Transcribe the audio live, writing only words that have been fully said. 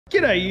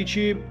G'day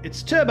YouTube,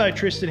 it's Turbo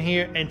Tristan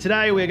here, and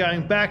today we're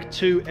going back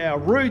to our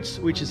roots,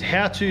 which is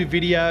how-to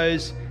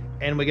videos,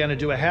 and we're going to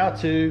do a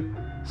how-to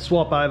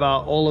swap over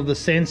all of the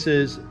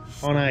sensors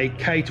on a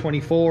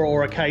K24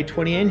 or a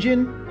K20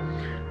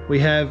 engine. We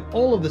have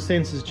all of the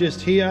sensors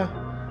just here.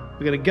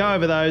 We're going to go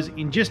over those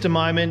in just a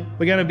moment.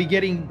 We're going to be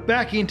getting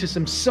back into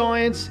some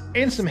science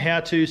and some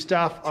how-to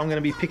stuff. I'm going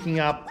to be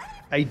picking up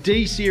a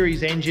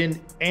D-series engine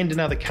and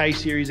another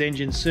K-series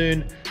engine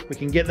soon. We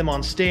can get them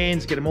on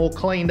stands, get them all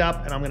cleaned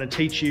up, and I'm going to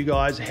teach you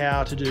guys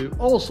how to do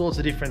all sorts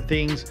of different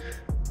things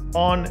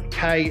on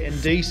K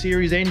and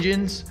D-series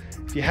engines.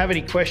 If you have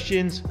any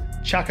questions,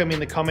 chuck them in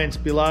the comments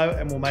below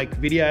and we'll make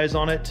videos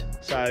on it.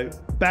 So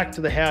back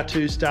to the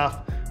how-to stuff,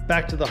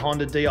 back to the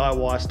Honda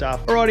DIY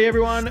stuff. Alrighty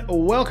everyone,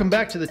 welcome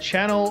back to the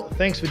channel.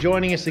 Thanks for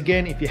joining us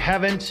again. If you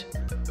haven't,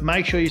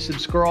 make sure you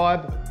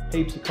subscribe.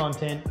 Heaps of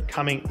content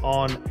coming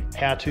on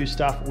how-to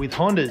stuff with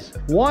Hondas.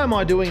 Why am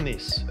I doing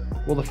this?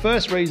 Well, the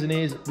first reason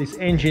is this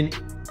engine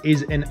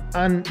is an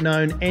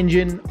unknown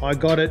engine. I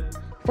got it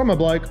from a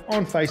bloke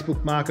on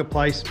Facebook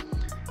Marketplace.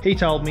 He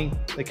told me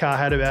the car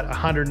had about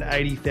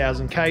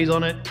 180,000 Ks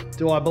on it.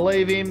 Do I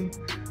believe him?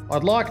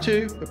 I'd like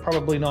to, but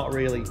probably not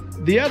really.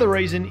 The other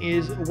reason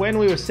is when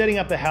we were setting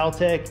up the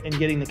Haltech and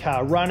getting the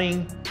car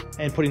running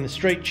and putting the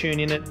street tune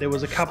in it, there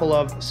was a couple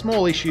of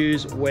small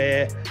issues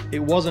where it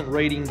wasn't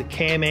reading the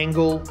cam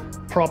angle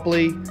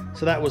properly.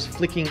 So that was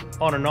flicking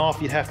on and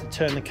off. You'd have to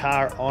turn the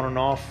car on and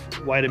off,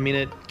 wait a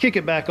minute, kick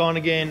it back on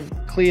again,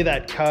 clear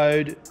that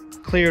code,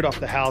 clear it off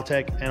the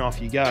Haltech, and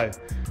off you go.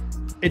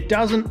 It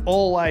doesn't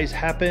always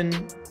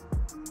happen.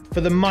 For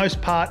the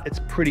most part,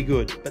 it's pretty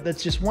good, but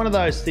that's just one of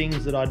those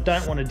things that I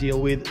don't want to deal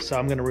with, so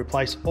I'm going to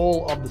replace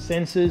all of the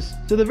sensors.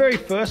 So the very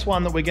first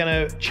one that we're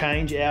going to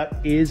change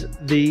out is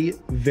the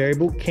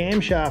variable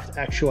camshaft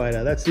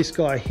actuator. That's this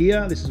guy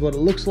here. This is what it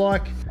looks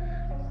like,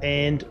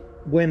 and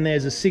when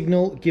there's a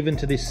signal given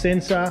to this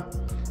sensor,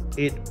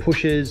 it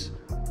pushes,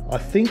 I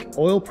think,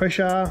 oil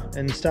pressure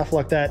and stuff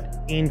like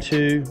that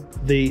into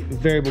the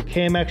variable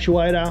cam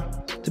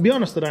actuator. To be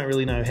honest, I don't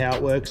really know how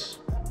it works,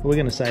 but we're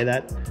going to say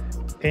that.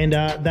 And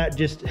that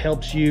just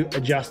helps you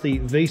adjust the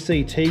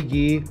VCT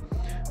gear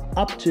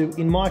up to,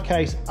 in my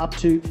case, up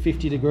to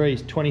 50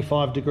 degrees,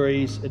 25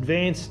 degrees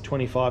advance,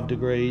 25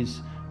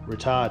 degrees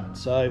retard.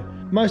 So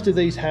most of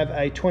these have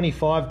a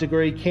 25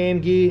 degree cam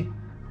gear.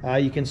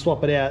 You can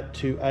swap it out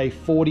to a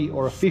 40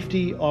 or a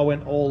 50. I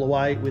went all the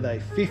way with a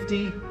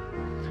 50.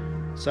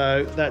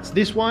 So that's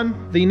this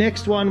one. The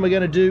next one we're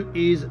going to do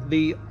is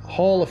the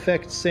Hall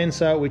effect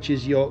sensor, which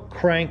is your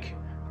crank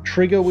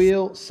trigger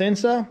wheel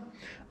sensor.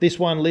 This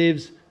one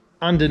lives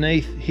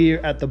underneath here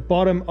at the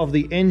bottom of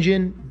the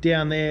engine,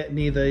 down there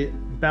near the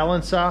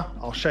balancer.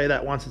 I'll show you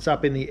that once it's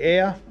up in the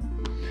air.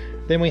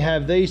 Then we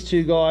have these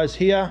two guys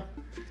here,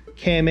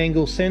 cam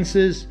angle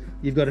sensors.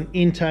 You've got an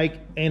intake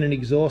and an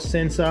exhaust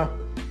sensor.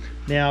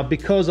 Now,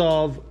 because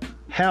of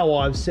how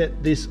I've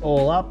set this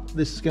all up,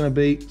 this is going to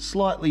be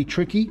slightly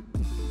tricky,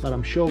 but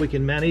I'm sure we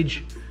can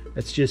manage.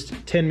 It's just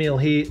 10 mil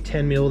here,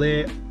 10 mil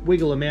there,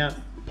 wiggle them out,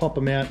 pop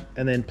them out,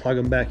 and then plug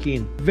them back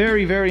in.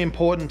 Very, very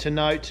important to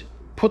note,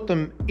 put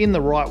them in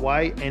the right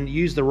way and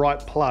use the right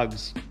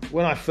plugs.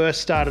 When I first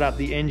started up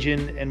the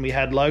engine and we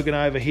had Logan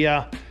over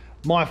here,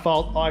 my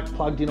fault, I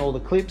plugged in all the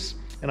clips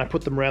and I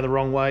put them around the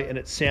wrong way and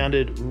it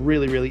sounded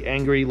really, really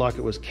angry, like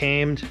it was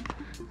cammed,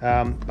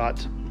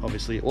 but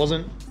obviously it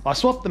wasn't. I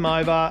swapped them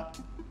over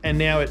and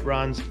now it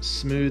runs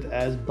smooth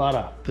as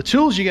butter. The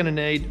tools you're gonna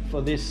need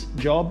for this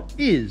job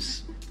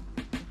is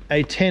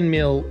a 10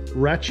 mil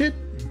ratchet,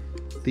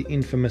 the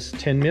infamous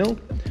 10 mil,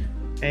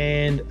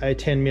 and a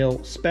 10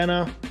 mil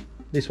spanner.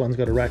 This one's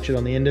got a ratchet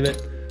on the end of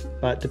it,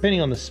 but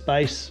depending on the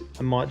space,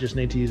 I might just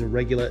need to use a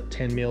regular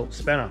 10 mil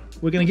spanner.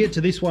 We're going to get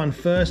to this one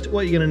first.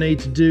 What you're going to need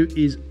to do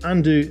is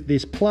undo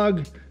this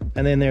plug,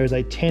 and then there is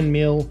a 10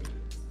 mil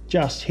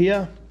just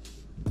here.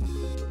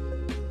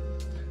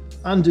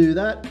 Undo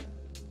that,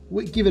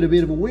 give it a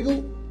bit of a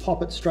wiggle,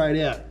 pop it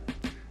straight out.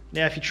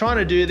 Now, if you're trying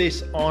to do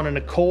this on an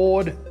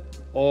Accord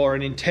or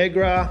an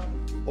Integra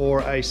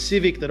or a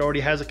Civic that already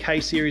has a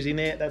K-series in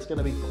there, that's going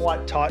to be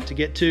quite tight to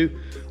get to.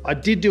 I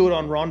did do it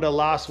on Ronda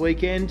last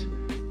weekend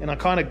and I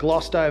kind of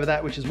glossed over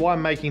that, which is why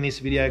I'm making this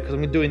video, because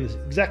I'm doing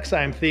the exact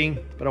same thing,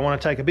 but I want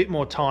to take a bit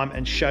more time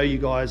and show you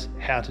guys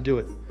how to do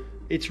it.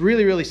 It's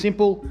really, really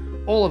simple.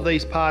 All of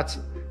these parts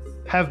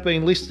have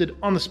been listed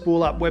on the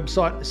Spool Up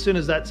website. As soon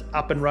as that's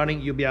up and running,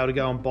 you'll be able to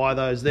go and buy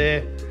those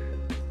there.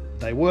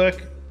 They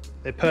work,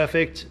 they're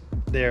perfect,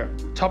 they're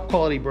top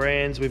quality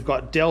brands. We've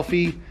got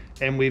Delphi,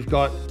 and we've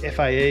got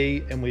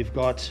FAE, and we've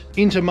got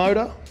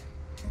Intermotor.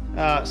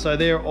 So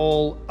they're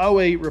all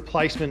OE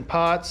replacement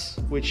parts,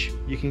 which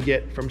you can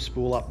get from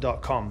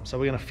spoolup.com. So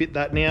we're gonna fit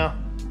that now.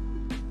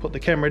 Put the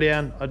camera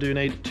down. I do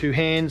need two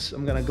hands.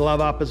 I'm gonna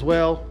glove up as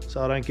well,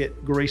 so I don't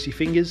get greasy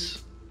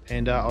fingers.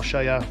 And I'll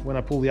show you when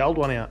I pull the old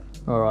one out.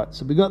 All right,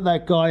 so we got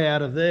that guy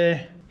out of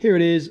there. Here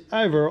it is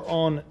over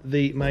on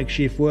the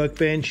makeshift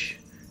workbench.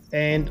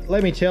 And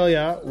let me tell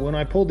you, when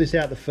I pulled this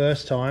out the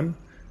first time,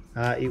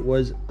 It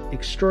was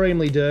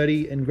extremely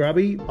dirty and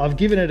grubby. I've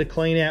given it a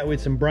clean out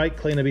with some brake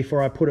cleaner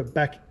before I put it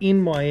back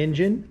in my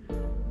engine.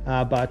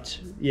 But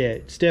yeah,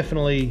 it's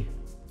definitely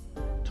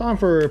time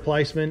for a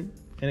replacement,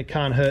 and it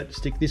can't hurt to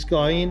stick this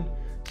guy in.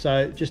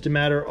 So just a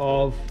matter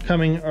of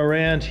coming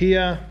around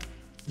here,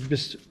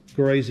 just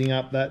greasing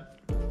up that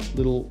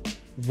little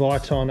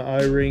Viton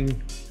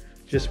O-ring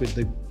just with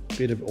the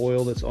bit of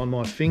oil that's on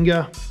my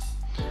finger,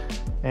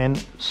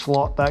 and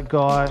slot that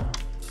guy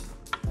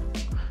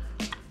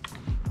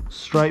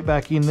straight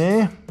back in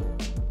there.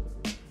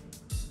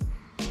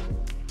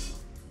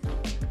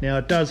 Now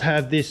it does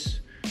have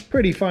this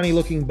pretty funny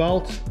looking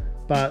bolt,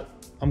 but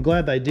I'm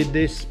glad they did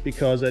this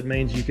because it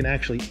means you can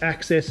actually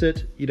access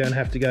it. You don't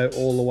have to go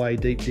all the way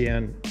deep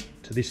down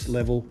to this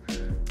level.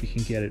 You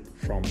can get it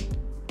from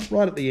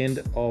right at the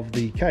end of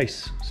the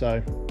case.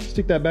 So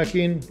stick that back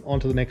in,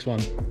 onto the next one.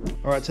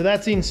 All right, so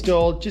that's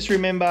installed. Just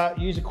remember,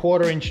 use a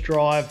 1/4 inch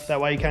drive. That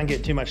way you can't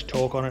get too much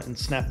torque on it and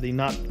snap the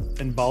nut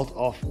and bolt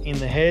off in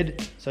the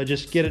head. So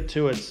just get it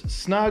to its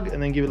snug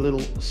and then give it a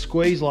little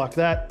squeeze like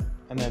that.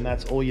 And then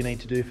that's all you need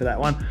to do for that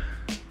one.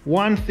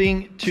 One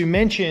thing to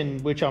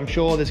mention, which I'm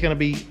sure there's going to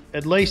be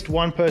at least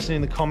one person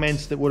in the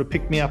comments that would have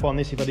picked me up on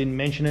this if I didn't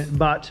mention it,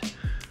 but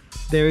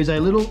there is a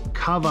little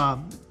cover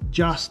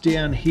just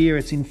down here.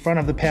 It's in front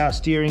of the power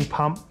steering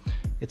pump.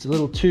 It's a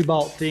little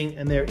 2-bolt thing,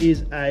 and there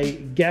is a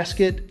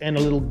gasket and a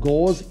little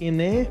gauze in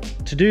there.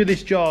 To do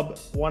this job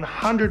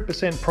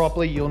 100%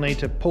 properly, you'll need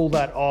to pull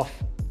that off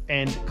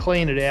and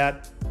clean it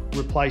out,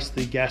 replace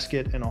the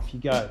gasket, and off you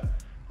go.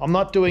 I'm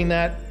not doing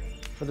that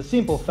for the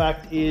simple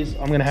fact is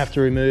I'm going to have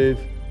to remove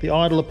the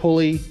idler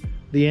pulley,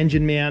 the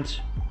engine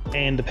mount,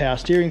 and the power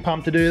steering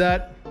pump to do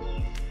that.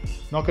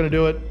 Not going to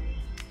do it,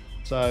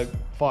 so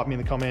fight me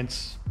in the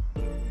comments.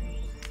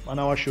 I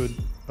know I should,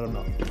 but I'm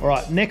not. All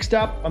right, next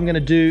up, I'm going to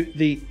do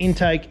the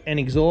intake and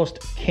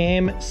exhaust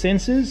cam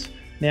sensors.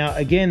 Now,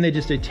 again, they're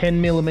just a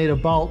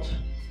 10mm bolt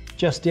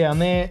just down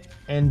there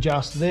and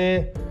just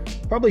there.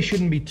 Probably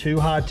shouldn't be too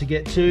hard to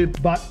get to,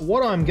 but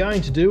what I'm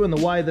going to do, and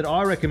the way that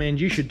I recommend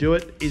you should do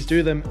it, is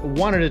do them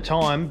one at a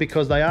time,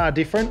 because they are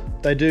different.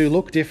 They do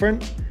look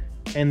different,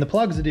 and the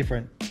plugs are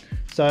different.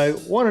 So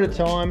one at a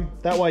time,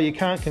 that way you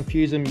can't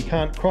confuse them, you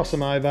can't cross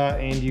them over,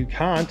 and you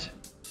can't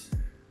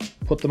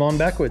put them on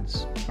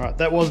backwards. All right,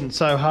 that wasn't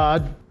so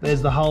hard.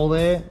 There's the hole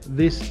there.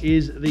 This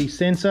is the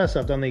sensor, so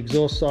I've done the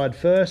exhaust side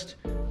first,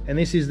 and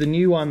this is the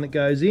new one that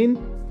goes in.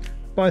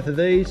 Both of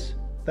these,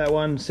 that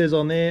one says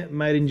on there,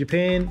 made in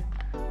Japan.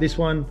 This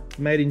one,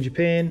 made in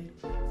Japan.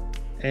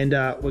 And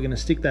we're gonna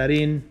stick that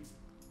in.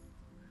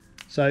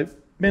 So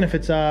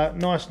benefits are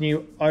nice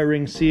new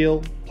O-ring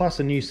seal, plus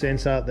a new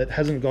sensor that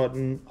hasn't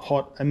gotten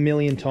hot a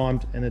million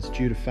times and it's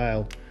due to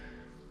fail.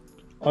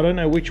 I don't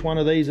know which one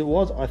of these it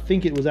was. I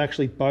think it was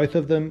actually both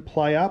of them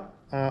play up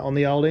on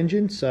the old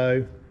engine.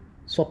 So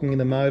swapping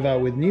them over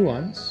with new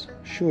ones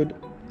should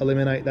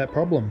eliminate that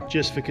problem.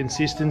 Just for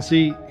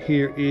consistency,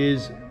 here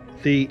is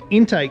the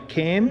intake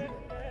cam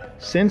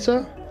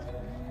sensor,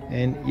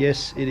 and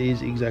yes, it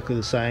is exactly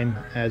the same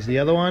as the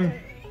other one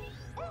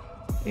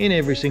in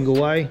every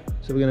single way.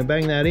 So we're going to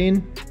bang that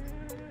in.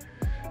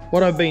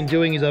 What I've been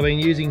doing is I've been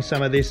using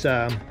some of this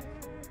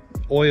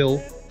oil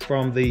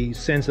from the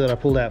sensor that I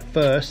pulled out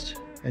first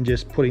and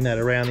just putting that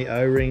around the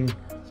O-ring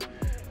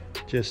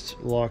just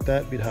like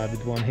that. A bit hard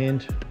with one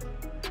hand.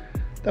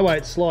 That way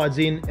it slides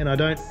in and I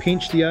don't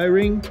pinch the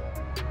O-ring,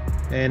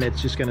 and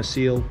it's just going to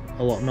seal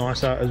a lot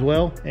nicer as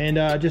well. And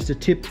just a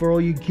tip for all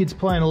you kids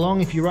playing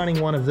along, if you're running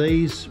one of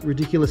these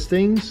ridiculous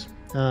things,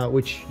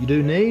 which you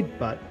do need,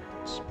 but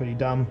it's a pretty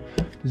dumb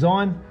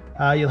design,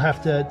 you'll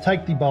have to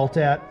take the bolt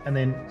out and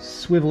then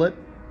swivel it,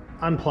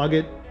 unplug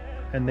it,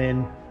 and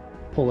then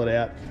pull it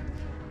out.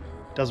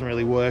 Doesn't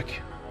really work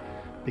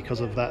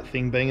because of that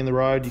thing being in the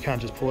road. You can't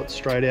just pull it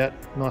straight out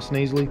nice and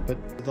easily.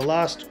 But the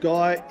last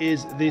guy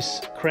is this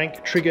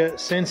crank trigger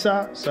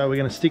sensor. So we're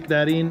going to stick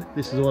that in.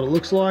 This is what it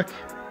looks like.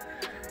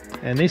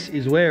 And this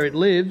is where it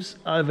lives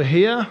over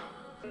here.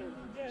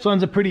 This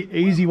one's a pretty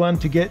easy one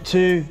to get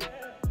to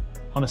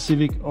on a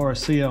Civic or a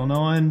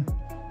CL9,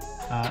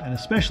 and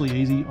especially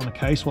easy on a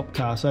K-swap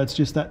car. So it's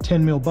just that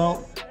 10mm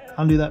bolt,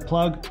 undo that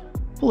plug,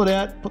 pull it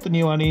out, put the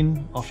new one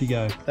in, off you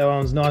go. That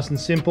one's nice and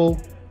simple.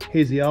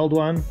 Here's the old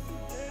one.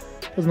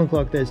 Doesn't look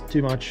like there's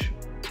too much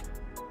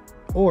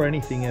or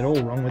anything at all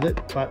wrong with it,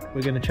 but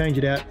we're going to change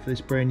it out for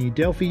this brand new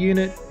Delphi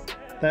unit.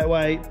 That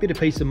way, bit of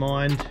peace of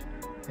mind,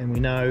 and we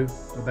know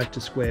we're back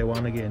to square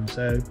one again.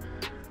 So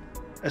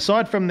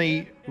aside from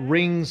the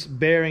rings,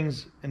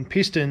 bearings and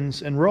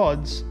pistons and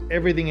rods,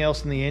 everything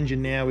else in the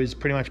engine now is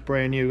pretty much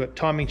brand new. We've got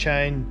timing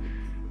chain,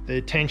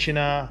 the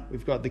tensioner,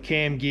 we've got the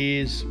cam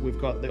gears, we've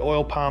got the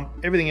oil pump,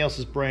 everything else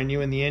is brand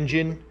new in the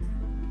engine.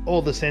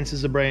 All the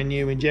sensors are brand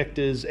new,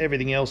 injectors,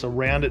 everything else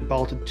around it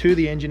bolted to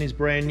the engine is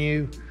brand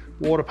new,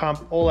 water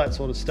pump, all that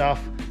sort of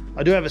stuff.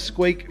 I do have a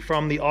squeak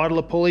from the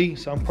idler pulley,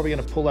 so I'm probably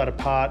going to pull that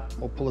apart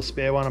or pull a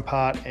spare one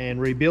apart and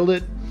rebuild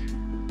it.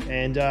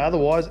 And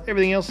otherwise,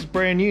 everything else is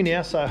brand new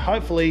now, so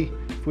hopefully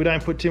if we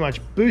don't put too much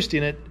boost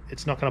in it,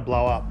 it's not going to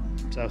blow up.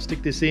 So I'll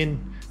stick this in,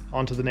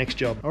 on to the next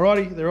job.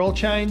 Alrighty, they're all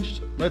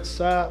changed. Let's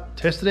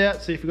test it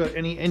out, see if we've got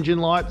any engine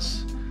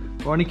lights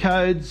or any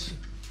codes.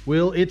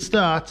 Will it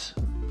start?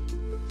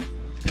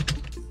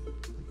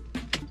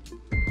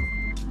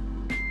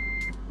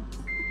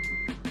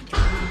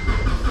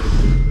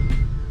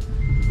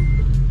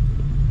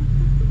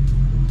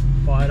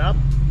 Fired up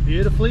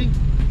beautifully.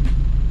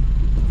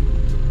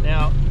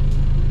 Now,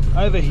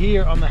 over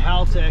here on the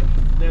Haltech,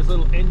 there's a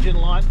little engine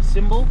light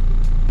symbol.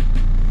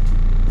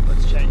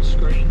 Let's change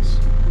screens.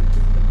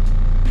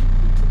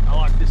 I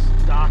like this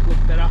dark look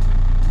better.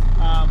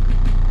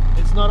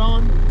 It's not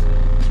on.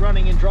 It's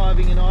running and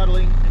driving and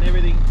idling and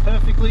everything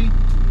perfectly.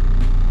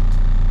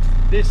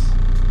 This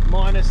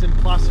minus and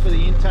plus for the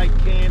intake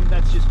cam,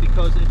 that's just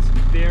because it's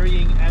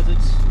varying as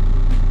it's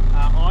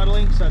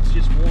idling, so it's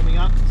just warming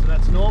up, so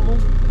that's normal.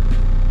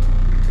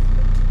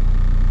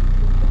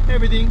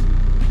 Everything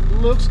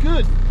looks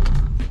good.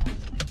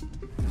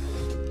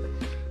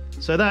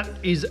 So that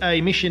is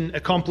a mission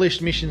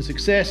accomplished, mission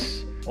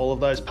success. All of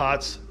those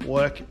parts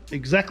work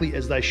exactly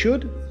as they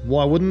should.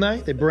 Why wouldn't they?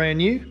 They're brand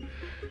new.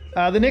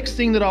 The next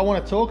thing that I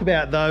want to talk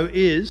about though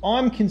is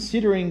I'm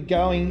considering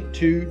going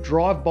to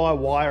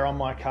drive-by-wire on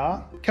my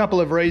car. A couple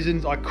of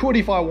reasons. I could,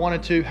 if I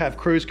wanted to, have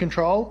cruise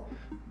control.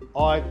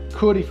 I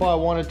could, if I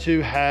wanted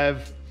to,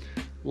 have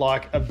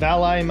like a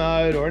valet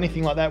mode or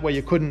anything like that where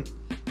you couldn't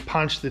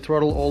punch the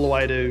throttle all the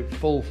way to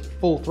full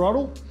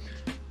throttle.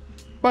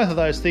 Both of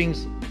those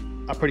things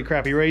are pretty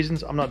crappy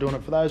reasons. I'm not doing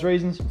it for those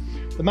reasons.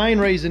 The main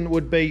reason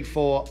would be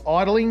for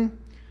idling,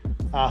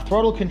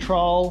 throttle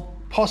control,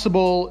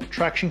 possible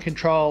traction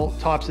control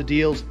types of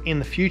deals in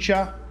the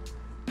future,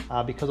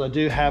 because I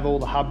do have all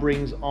the hub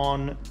rings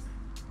on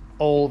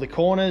all the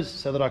corners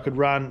so that I could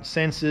run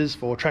sensors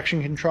for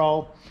traction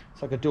control,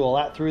 so I could do all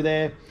that through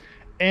there.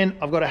 And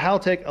I've got a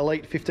Haltech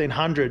Elite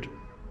 1500,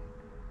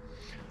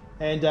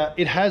 and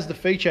it has the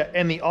feature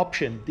and the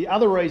option. The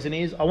other reason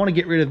is I want to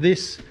get rid of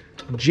this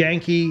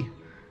janky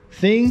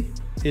thing.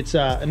 It's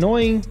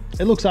annoying,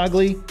 it looks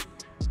ugly,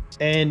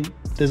 and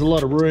there's a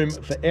lot of room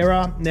for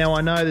error. Now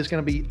I know there's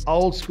going to be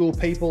old school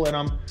people, and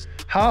I'm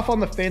half on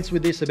the fence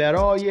with this about,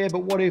 oh yeah,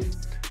 but what if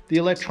the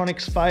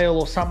electronics fail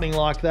or something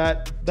like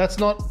that? That's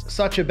not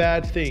such a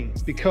bad thing,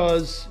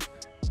 because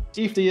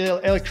if the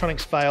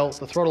electronics fail,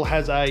 the throttle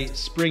has a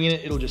spring in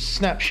it, it'll just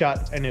snap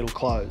shut and it'll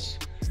close.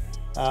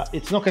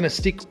 It's not going to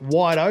stick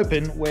wide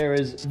open,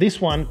 whereas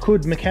this one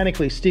could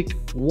mechanically stick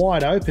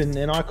wide open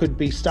and I could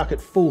be stuck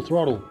at full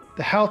throttle.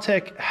 The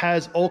Haltech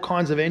has all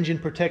kinds of engine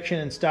protection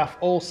and stuff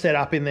all set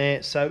up in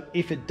there, so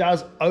if it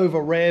does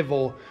over rev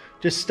or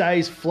just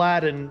stays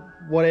flat and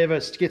whatever,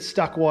 gets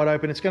stuck wide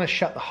open, it's going to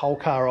shut the whole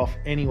car off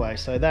anyway,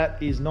 so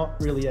that is not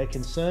really a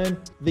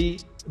concern. The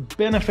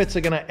benefits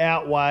are going to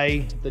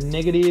outweigh the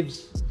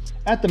negatives.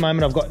 At the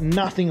moment I've got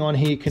nothing on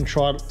here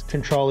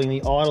controlling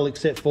the idle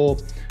except for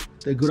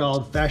the good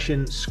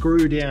old-fashioned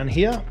screw down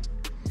here,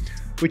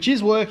 which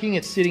is working.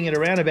 It's sitting at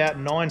around about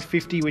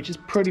 950, which is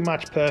pretty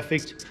much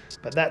perfect,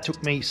 but that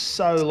took me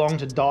so long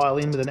to dial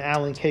in with an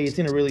Allen key. It's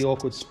in a really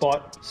awkward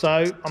spot.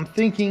 So I'm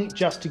thinking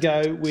just to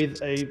go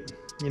with a,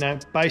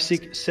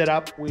 basic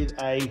setup with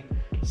a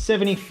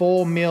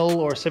 74mm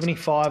or a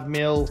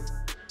 75mm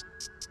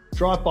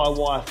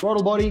drive-by-wire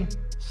throttle body,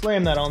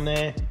 slam that on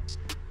there,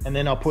 and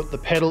then I'll put the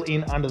pedal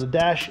in under the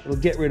dash. It'll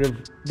get rid of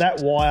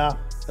that wire.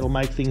 It'll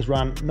make things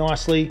run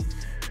nicely.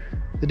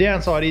 The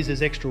downside is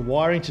there's extra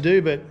wiring to do,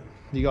 but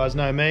you guys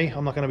know me,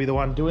 I'm not going to be the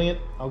one doing it.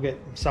 I'll get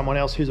someone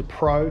else who's a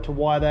pro to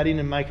wire that in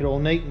and make it all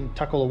neat and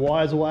tuck all the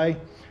wires away.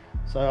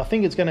 So I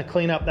think it's going to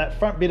clean up that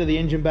front bit of the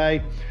engine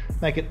bay,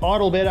 make it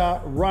idle better,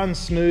 run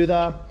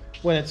smoother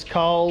when it's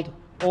cold,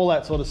 all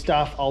that sort of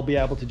stuff. I'll be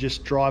able to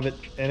just drive it,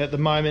 and at the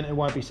moment it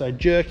won't be so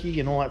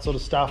jerky and all that sort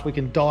of stuff. We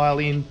can dial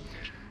in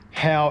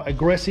how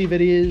aggressive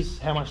it is,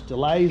 how much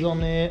delays on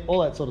there,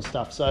 all that sort of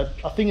stuff. So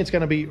I think it's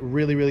going to be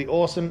really, really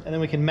awesome. And then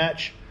we can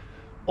match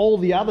all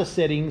the other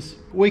settings.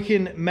 We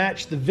can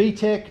match the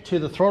VTEC to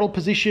the throttle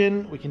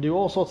position. We can do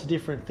all sorts of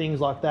different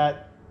things like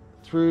that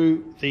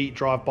through the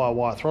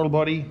drive-by-wire throttle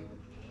body.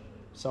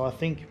 So I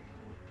think,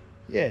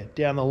 yeah,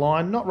 down the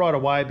line, not right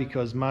away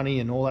because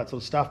money and all that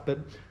sort of stuff, but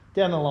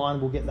down the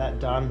line we'll get that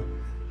done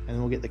and then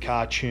we'll get the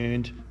car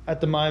tuned. At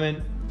the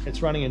moment,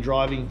 it's running and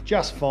driving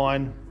just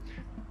fine.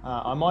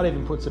 I might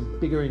even put some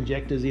bigger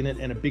injectors in it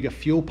and a bigger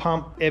fuel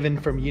pump. Evan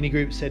from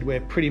Unigroup said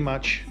we're pretty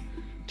much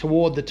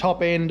toward the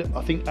top end,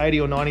 I think 80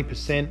 or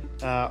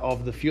 90%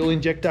 of the fuel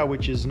injector,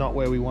 which is not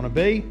where we want to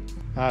be,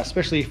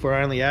 especially if we're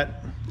only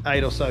at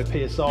 8 or so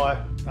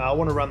PSI. I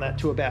want to run that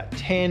to about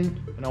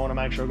 10, and I want to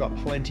make sure I've got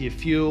plenty of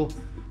fuel.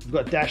 We've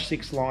got dash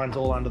 6 lines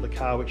all under the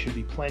car, which should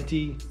be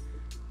plenty.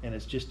 And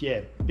it's just,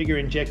 yeah, bigger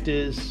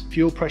injectors.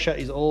 Fuel pressure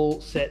is all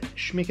set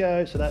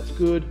schmicko, so that's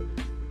good.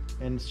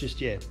 And it's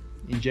just, yeah,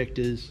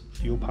 injectors,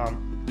 fuel pump,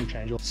 we'll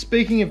change all.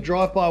 Speaking of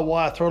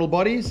drive-by-wire throttle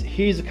bodies,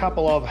 here's a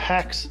couple of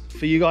hacks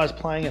for you guys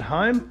playing at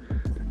home.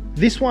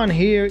 This one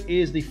here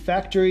is the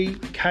factory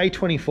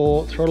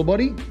K24 throttle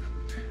body.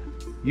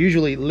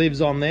 Usually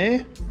lives on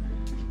there.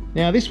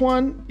 Now this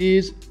one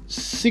is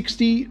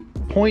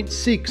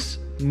 60.6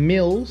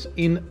 mils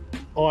in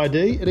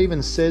ID. It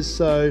even says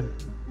so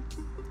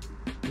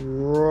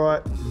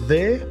right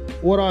there.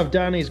 What I've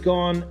done is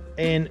gone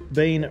and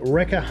been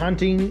wrecker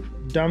hunting,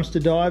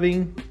 dumpster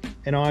diving,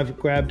 and I've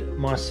grabbed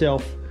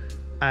myself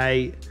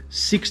a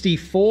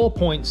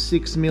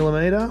 64.6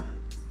 millimeter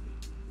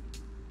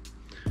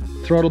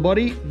throttle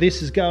body.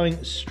 This is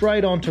going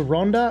straight onto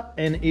Ronda,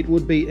 and it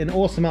would be an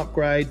awesome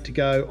upgrade to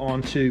go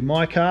onto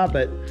my car,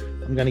 but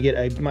I'm going to get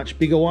a much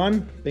bigger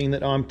one, being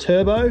that I'm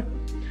turbo.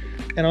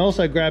 And I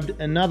also grabbed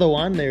another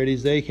one. There it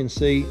is there. You can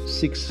see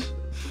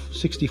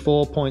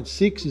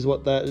 64.6 is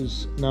what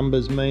those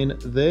numbers mean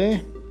there.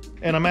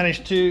 And I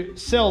managed to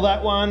sell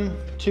that one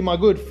to my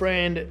good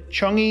friend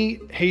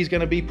Chongy. He's going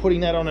to be putting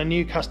that on a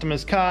new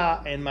customer's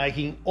car and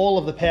making all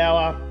of the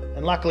power.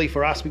 And luckily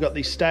for us, we got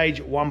the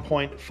stage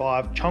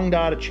 1.5 Chong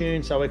data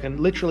tune, so we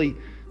can literally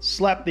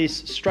slap this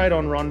straight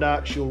on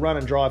Ronda. She'll run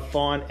and drive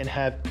fine and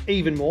have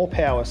even more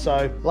power.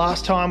 So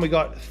last time we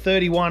got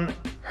 31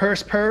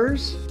 horsepower.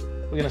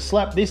 We're going to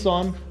slap this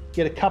on,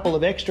 get a couple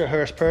of extra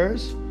horsepower.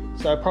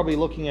 So probably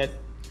looking at,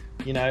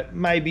 you know,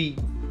 maybe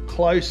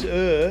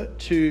closer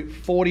to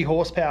 40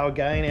 horsepower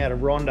gain out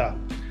of Ronda.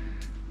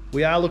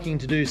 We are looking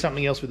to do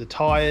something else with the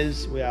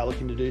tires. We are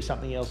looking to do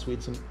something else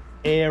with some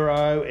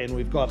aero, and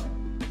we've got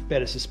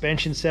better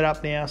suspension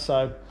setup now.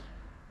 So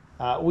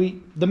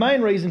the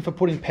main reason for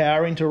putting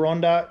power into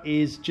Ronda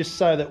is just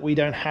so that we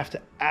don't have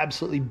to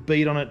absolutely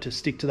beat on it to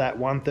stick to that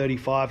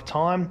 135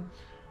 time.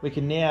 We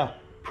can now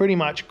pretty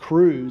much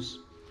cruise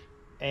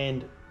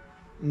and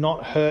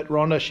not hurt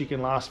Ronda. She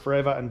can last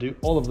forever and do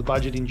all of the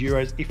budget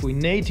enduros. If we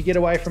need to get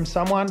away from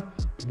someone,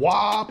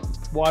 whop,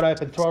 wide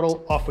open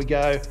throttle, off we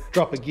go,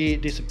 drop a gear,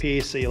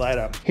 disappear, see you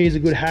later. Here's a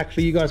good hack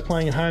for you guys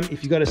playing at home.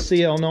 If you've got a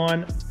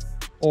CL9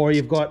 or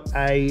you've got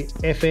a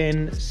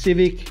FN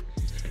Civic,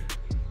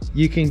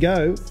 you can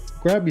go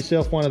grab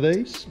yourself one of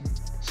these,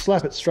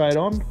 slap it straight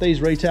on.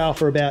 These retail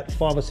for about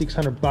 $500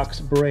 or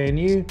 $600 brand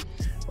new,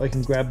 or you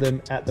can grab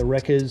them at the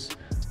wreckers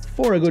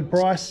for a good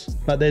price.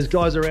 But there's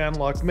guys around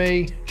like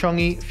me,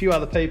 Chongy, a few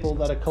other people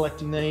that are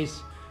collecting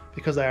these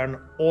because they are an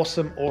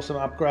awesome, awesome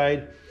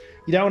upgrade.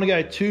 You don't want to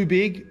go too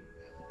big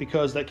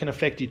because that can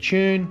affect your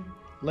tune,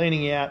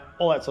 leaning out,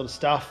 all that sort of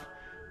stuff.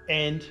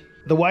 And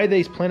the way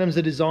these plenums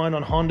are designed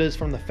on Hondas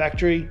from the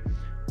factory,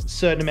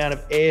 certain amount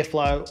of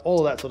airflow, all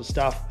of that sort of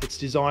stuff, it's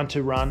designed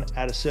to run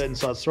at a certain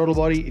size throttle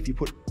body. If you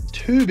put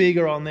too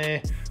bigger on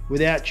there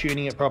without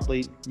tuning it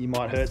properly, you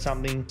might hurt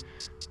something.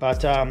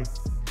 But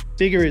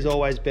bigger is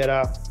always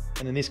better,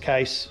 and in this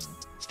case,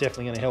 it's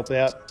definitely going to help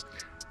out.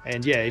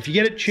 And yeah, if you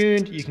get it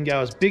tuned, you can go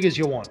as big as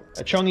you want.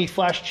 A Chongy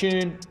flash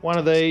tune, one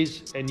of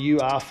these, and you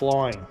are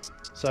flying.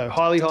 So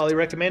highly, highly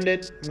recommend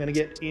it. I'm going to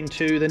get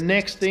into the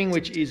next thing,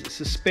 which is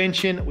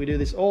suspension. We do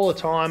this all the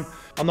time.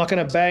 I'm not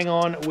going to bang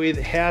on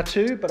with how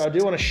to, but I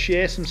do want to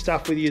share some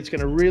stuff with you. It's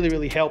going to really,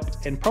 really help,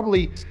 and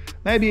probably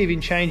maybe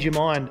even change your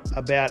mind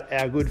about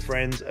our good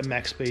friends at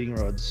Max Speeding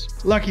Rods.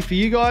 Lucky for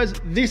you guys,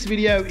 this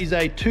video is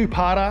a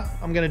two-parter.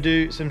 I'm going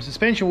to do some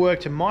suspension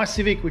work to my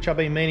Civic, which I've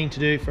been meaning to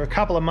do for a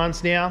couple of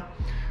months now.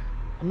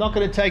 I'm not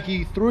going to take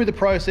you through the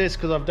process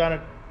because I've done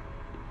it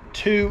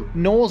to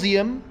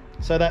nauseam,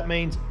 so that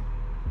means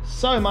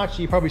so much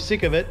you're probably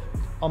sick of it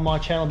on my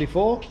channel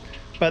before.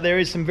 But there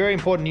is some very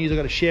important news I've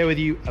got to share with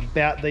you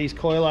about these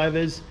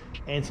coilovers,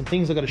 and some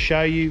things I've got to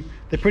show you.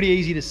 They're pretty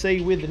easy to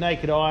see with the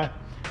naked eye,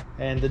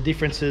 and the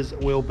differences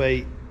will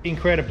be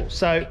incredible.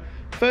 So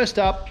first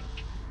up,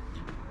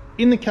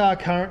 in the car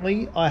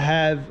currently, I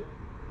have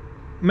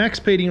Max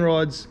Speeding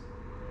Rods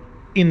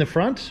in the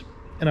front,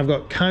 and I've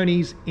got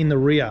Konies in the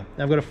rear.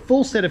 Now I've got a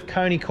full set of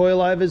Koni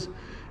coilovers,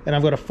 and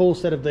I've got a full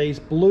set of these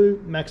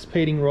blue Max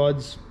Speeding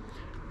Rods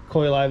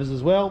coilovers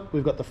as well.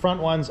 We've got the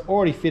front ones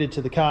already fitted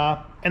to the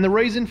car. And the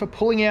reason for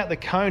pulling out the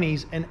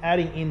Konies and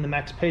adding in the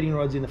Max Speeding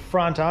Rods in the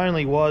front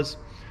only was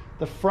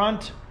the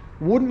front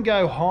wouldn't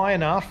go high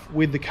enough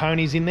with the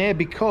Konies in there,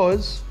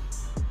 because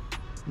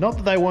not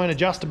that they weren't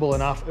adjustable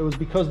enough, it was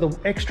because the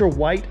extra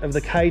weight of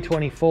the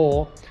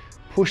K24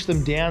 pushed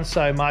them down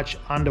so much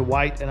under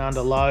weight and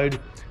under load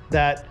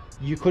that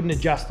you couldn't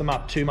adjust them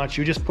up too much.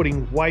 You're just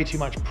putting way too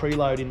much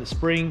preload in the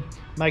spring,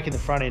 making the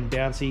front end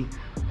bouncy,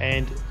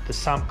 and the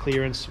sump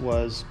clearance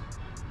was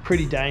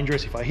pretty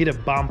dangerous. If I hit a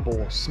bump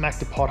or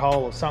smacked a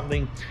pothole or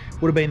something,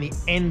 would have been the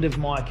end of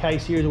my K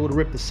series. It would have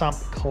ripped the sump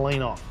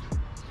clean off.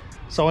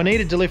 So I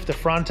needed to lift the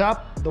front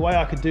up. The way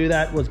I could do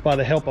that was by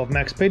the help of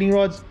Max Speeding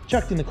Rods.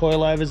 Chucked in the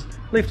coilovers,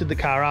 lifted the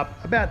car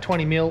up about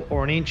 20 mil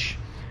or an inch,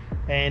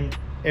 and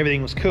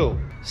everything was cool.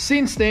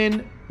 Since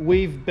then,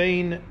 we've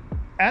been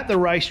at the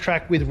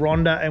racetrack with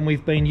Ronda, and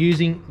we've been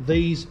using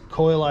these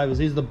coilovers.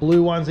 These are the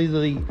blue ones. These are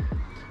the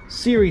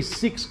Series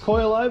 6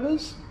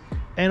 coilovers.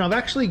 And I've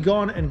actually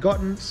gone and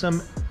gotten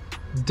some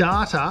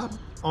data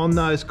on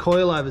those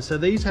coilovers. So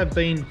these have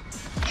been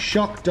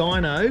shock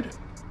dynoed,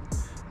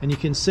 and you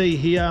can see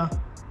here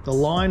the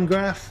line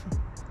graph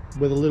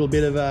with a little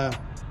bit of a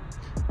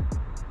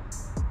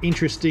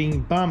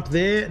interesting bump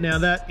there. Now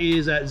that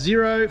is at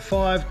 0,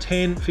 5,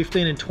 10,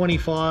 15 and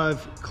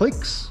 25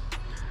 clicks.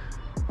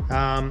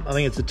 I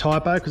think it's a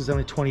typo because it's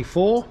only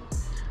 24.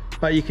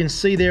 but you can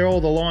see there all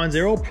the lines,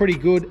 they're all pretty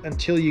good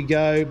until you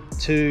go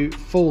to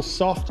full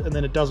soft, and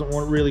then it doesn't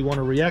really want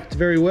to react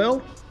very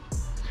well.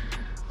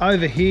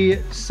 Over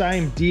here,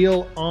 same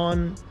deal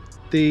on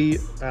the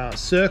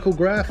circle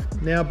graph.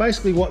 Now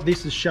basically what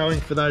this is showing,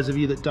 for those of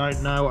you that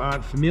don't know or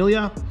aren't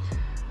familiar,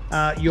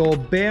 your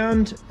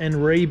bound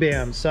and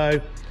rebound.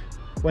 So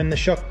when the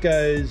shock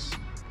goes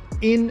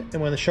in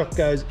and when the shock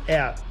goes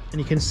out. And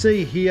you can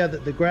see here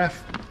that the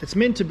graph, it's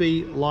meant to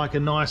be like a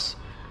nice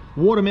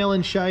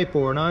watermelon shape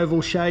or an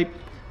oval shape,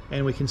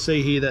 and we can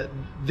see here that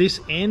this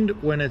end,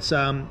 when it's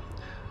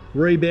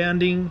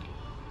rebounding,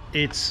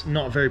 it's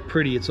not very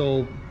pretty. It's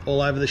all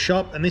over the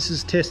shop, and this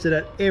is tested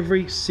at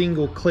every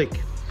single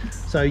click.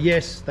 So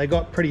yes, they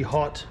got pretty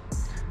hot,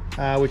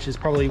 which is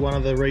probably one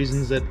of the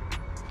reasons that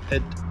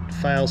it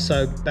fails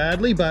so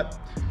badly. But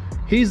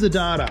here's the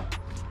data.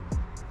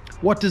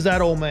 What does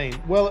that all mean?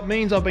 Well, it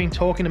means I've been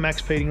talking to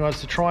Max Peating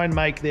Rods to try and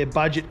make their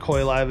budget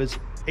coilovers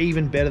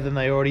even better than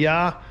they already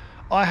are.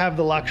 I have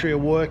the luxury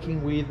of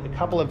working with a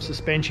couple of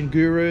suspension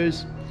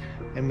gurus,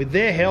 and with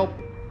their help,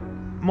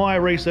 my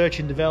research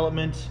and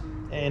development,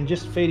 and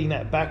just feeding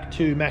that back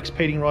to Max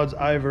Peating Rods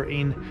over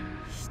in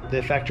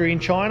their factory in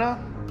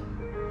China,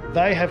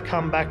 they have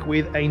come back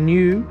with a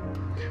new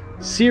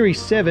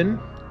Series 7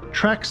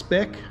 track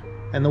spec,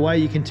 and the way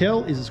you can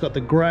tell is it's got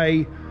the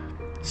grey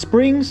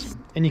springs,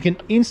 and you can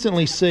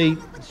instantly see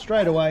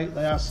straight away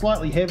they are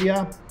slightly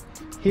heavier.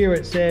 Here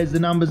it says the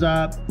numbers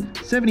are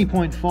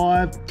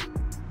 70.5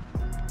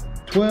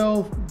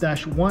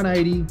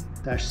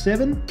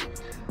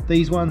 12-180-7.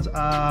 These ones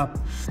are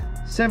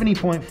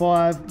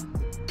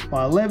 70.5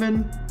 by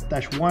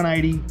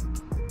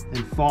 11-180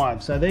 and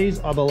 5. So these,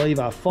 I believe,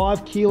 are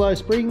 5 kilo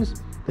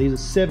springs. These are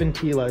 7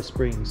 kilo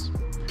springs.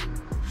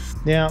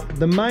 Now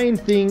the main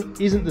thing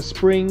isn't the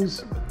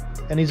springs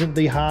and isn't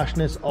the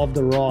harshness of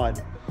the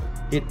ride.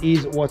 It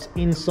is what's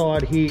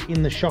inside here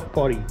in the shock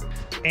body.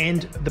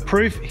 And the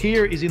proof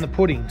here is in the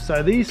pudding.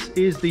 So this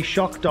is the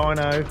shock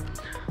dyno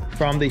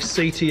from the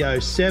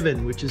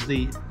CT07, which is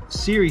the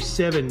Series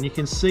 7. You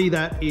can see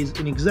that is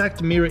an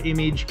exact mirror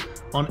image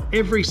on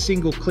every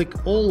single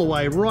click all the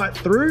way right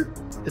through.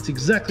 It's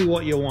exactly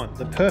what you want,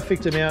 the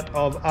perfect amount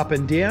of up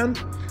and down.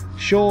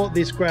 Sure,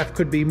 this graph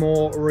could be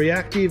more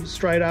reactive,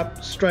 straight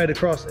up, straight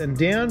across and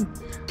down,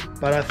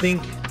 but I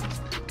think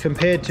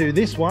compared to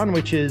this one,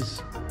 which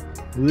is,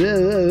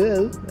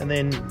 and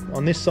then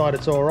on this side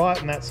it's all right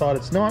and that side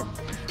it's not,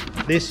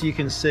 this you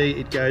can see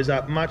it goes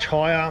up much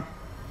higher,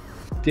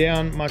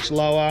 down much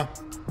lower,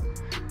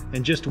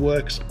 and just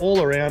works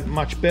all around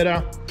much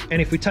better.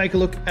 And if we take a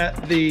look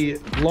at the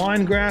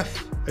line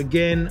graph,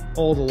 again,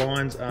 all the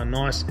lines are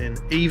nice and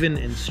even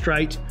and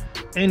straight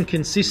and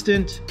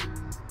consistent,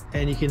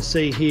 and you can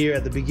see here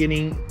at the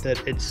beginning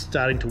that it's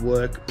starting to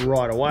work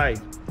right away.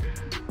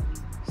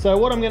 So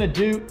what I'm going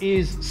to do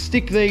is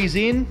stick these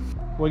in.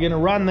 We're going to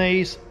run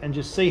these and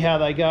just see how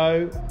they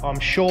go.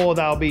 I'm sure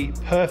they'll be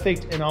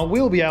perfect, and I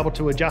will be able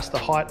to adjust the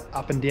height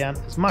up and down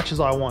as much as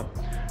I want.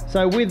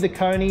 So with the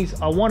conies,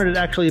 I wanted it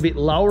actually a bit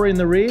lower in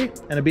the rear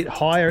and a bit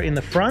higher in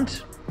the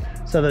front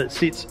so that it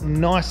sits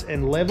nice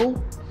and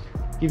level,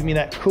 giving me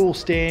that cool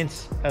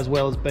stance as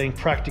well as being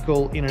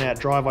practical in and out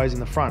driveways in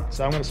the front.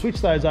 So I'm going to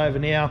switch those over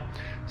now,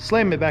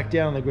 slam it back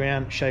down on the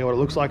ground, show you what it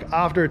looks like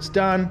after it's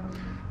done.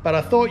 But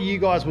I thought you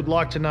guys would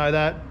like to know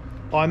that.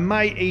 I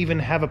may even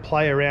have a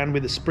play around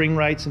with the spring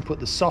rates and put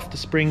the softer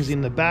springs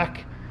in the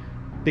back,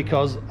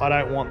 because I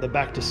don't want the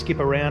back to skip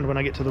around when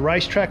I get to the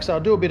racetrack. So I'll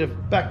do a bit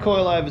of back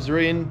coilovers are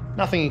in,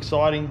 nothing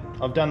exciting.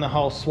 I've done the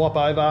whole swap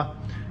over.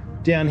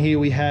 Down here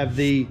we have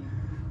the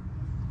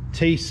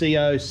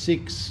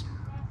TC06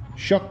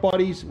 shock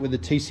bodies with the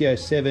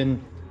TC07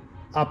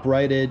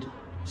 uprated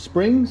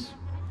springs.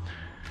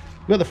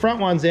 We've got the front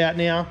ones out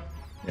now,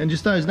 and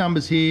just those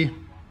numbers here,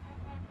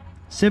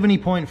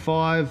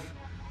 70.5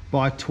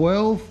 by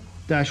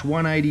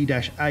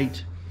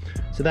 12-180-8.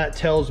 So that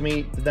tells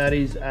me that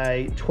is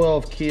a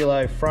 12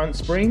 kilo front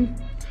spring.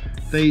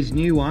 These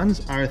new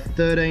ones are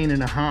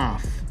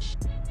 13.5.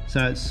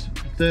 So it's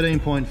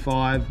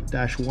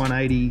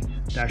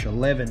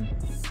 13.5-180-11.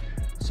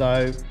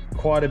 So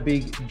quite a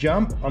big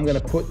jump. I'm going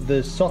to put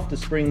the softer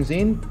springs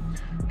in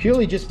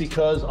purely just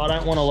because I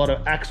don't want a lot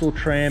of axle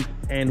tramp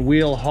and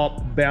wheel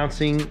hop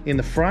bouncing in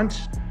the front.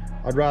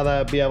 I'd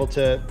rather be able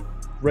to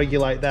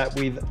regulate that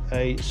with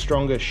a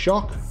stronger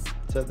shock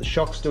so that the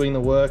shock's doing the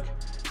work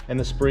and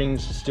the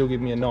springs still give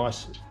me a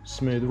nice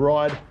smooth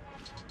ride.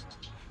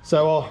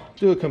 So I'll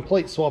do a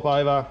complete swap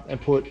over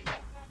and put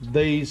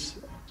these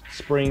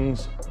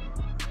springs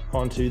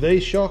onto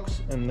these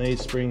shocks and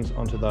these springs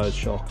onto those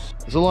shocks.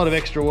 There's a lot of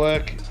extra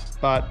work,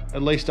 but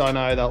at least I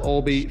know they'll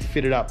all be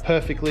fitted up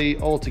perfectly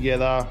all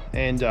together,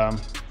 and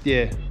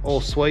yeah,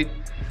 all sweet.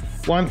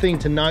 One thing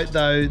to note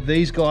though,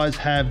 these guys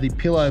have the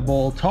pillow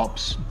ball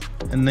tops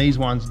and these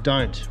ones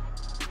don't.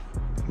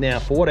 Now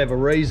for whatever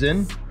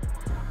reason,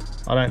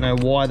 I don't know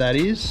why that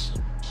is,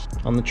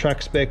 on the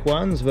track spec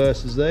ones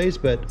versus these,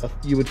 but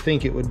you would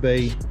think it would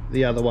be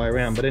the other way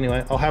around. But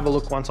anyway, I'll have a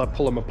look once I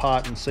pull them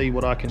apart and see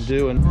what I can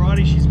do. And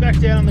alrighty, she's back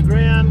down on the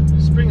ground.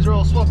 Springs are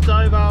all swapped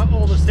over,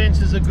 all the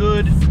sensors are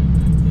good,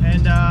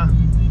 and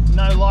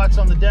no lights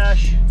on the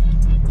dash.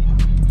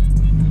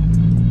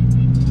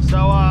 So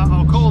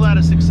I'll call that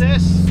a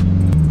success.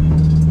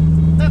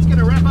 That's going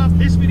to wrap up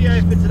this video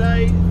for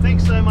today.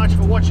 Thanks so much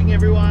for watching,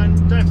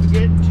 everyone. Don't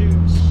forget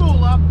to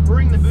spool up,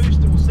 bring the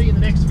boost, and we'll see you in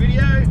the next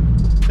video.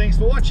 Thanks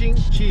for watching.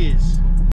 Cheers.